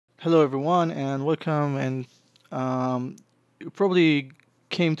Hello everyone and welcome, and you probably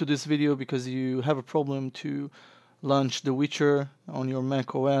came to this video because you have a problem to launch The Witcher on your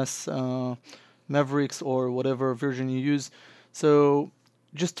Mac OS, Mavericks, or whatever version you use. So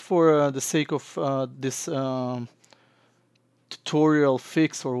just for the sake of this tutorial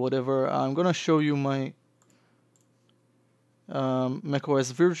fix or whatever, I'm gonna show you my macOS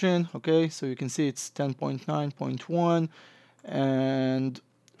version. Okay, so you can see it's 10.9.1 and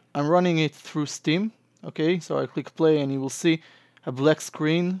I'm running it through Steam. Okay, so I click play and you will see a black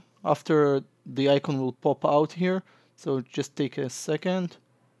screen after the icon will pop out here. So just take a second.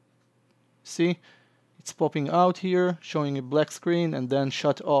 See, it's popping out here, showing a black screen, and then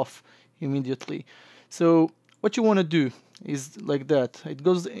shut off immediately. So what you want to do is like that. It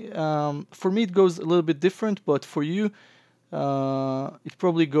goes for me it goes a little bit different, but for you it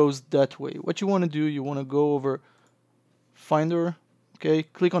probably goes that way. What you want to do, you want to go over Finder. Okay,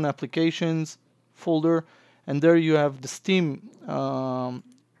 click on Applications folder, and there you have the Steam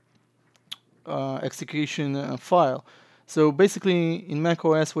execution file. So basically, in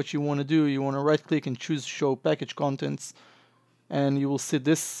macOS, what you want to do, you want to right-click and choose Show Package Contents, and you will see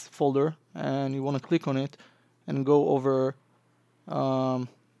this folder, and you want to click on it and go over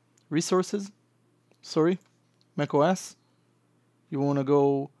Resources. Sorry, macOS. You want to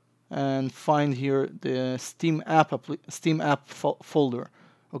go and find here the Steam app folder.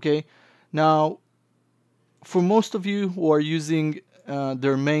 Okay, now for most of you who are using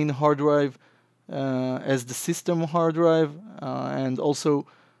their main hard drive as the system hard drive, and also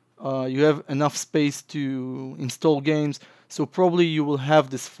you have enough space to install games, so probably you will have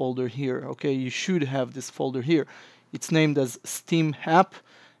this folder here. Okay, you should have this folder here. It's named as Steam app,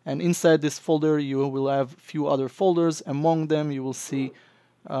 and inside this folder you will have a few other folders. Among them you will see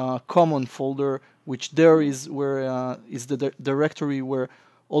common folder, which there is where is the directory where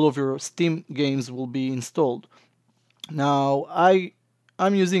all of your Steam games will be installed. Now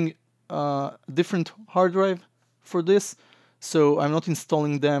I'm using a different hard drive for this, so I'm not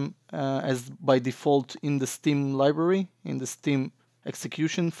installing them as by default in the Steam library, in the Steam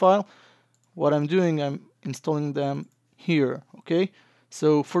execution file. What I'm doing, I'm installing them here. Okay,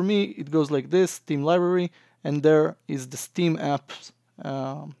 so for me it goes like this: Steam library, and there is the Steam apps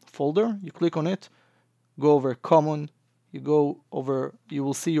folder. You click on it, go over common, you go over, you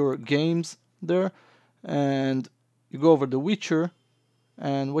will see your games there, and you go over The Witcher,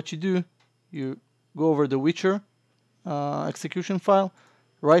 and what you do, you go over The Witcher execution file,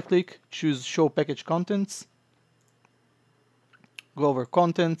 right click, choose Show Package Contents, go over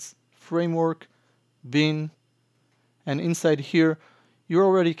Contents, Framework, Bin, and inside here you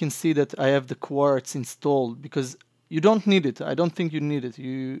already can see that I have the xquartz installed, because you don't need it. I don't think you need it.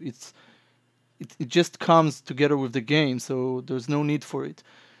 It just comes together with the game, so there's no need for it.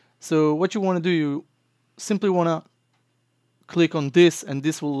 So what you want to do, you simply want to click on this, and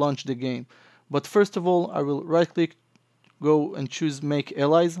this will launch the game. But first of all, I will right click, go and choose Make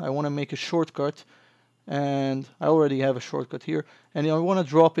Allies. I want to make a shortcut, and I already have a shortcut here, and I want to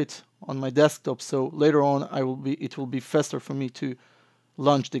drop it on my desktop, so later on it will be faster for me to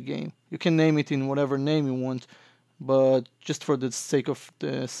launch the game. You can name it in whatever name you want, but just for the sake of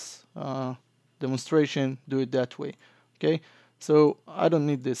this demonstration, do it that way. Okay, so I don't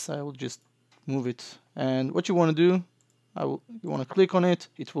need this. I will just move it. And what you want to do, you want to click on it.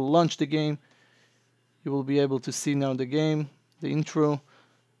 It will launch the game. You will be able to see now the game, the intro,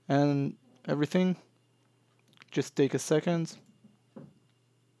 and everything. Just take a second.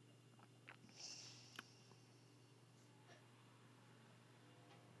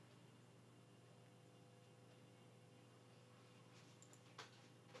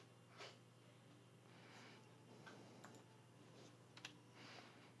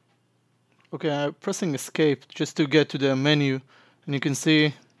 Okay, I'm pressing escape just to get to the menu, and you can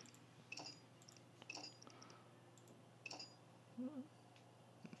see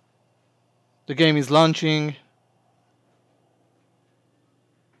the game is launching.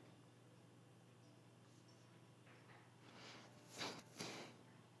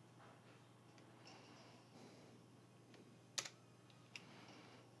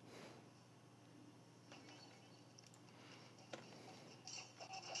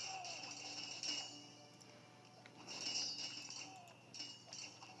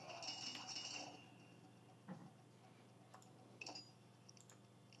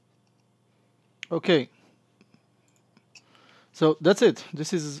 Okay, so that's it.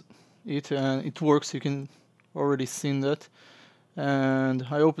 This is it, and it works. You can already seen that, and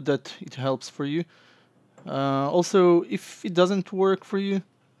I hope that it helps for you. Also, if it doesn't work for you,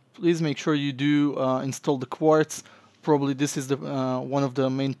 please make sure you do install the xquartz probably this is the one of the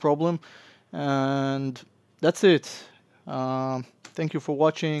main problem. And that's it. Thank you for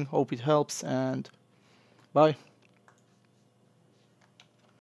watching. Hope it helps, and bye.